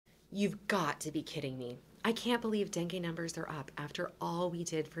You've got to be kidding me. I can't believe dengue numbers are up after all we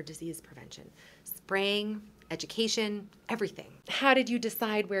did for disease prevention. Spraying, education, everything. How did you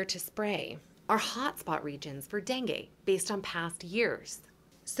decide where to spray? Our hotspot regions for dengue based on past years.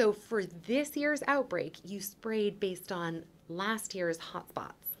 So for this year's outbreak, you sprayed based on last year's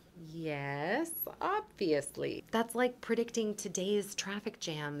hotspots. Yes, obviously. That's like predicting today's traffic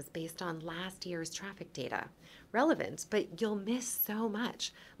jams based on last year's traffic data. Relevant, but you'll miss so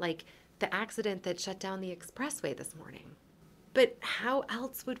much, like the accident that shut down the expressway this morning. But how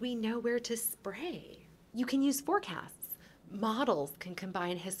else would we know where to spray? You can use forecasts. Models can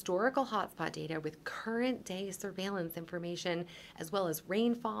combine historical hotspot data with current day surveillance information, as well as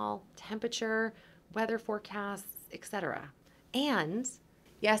rainfall, temperature, weather forecasts, etc. And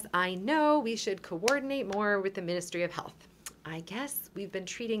yes, I know we should coordinate more with the Ministry of Health. I guess we've been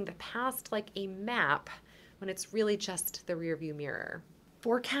treating the past like a map when it's really just the rearview mirror.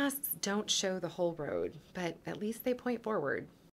 Forecasts don't show the whole road, but at least they point forward.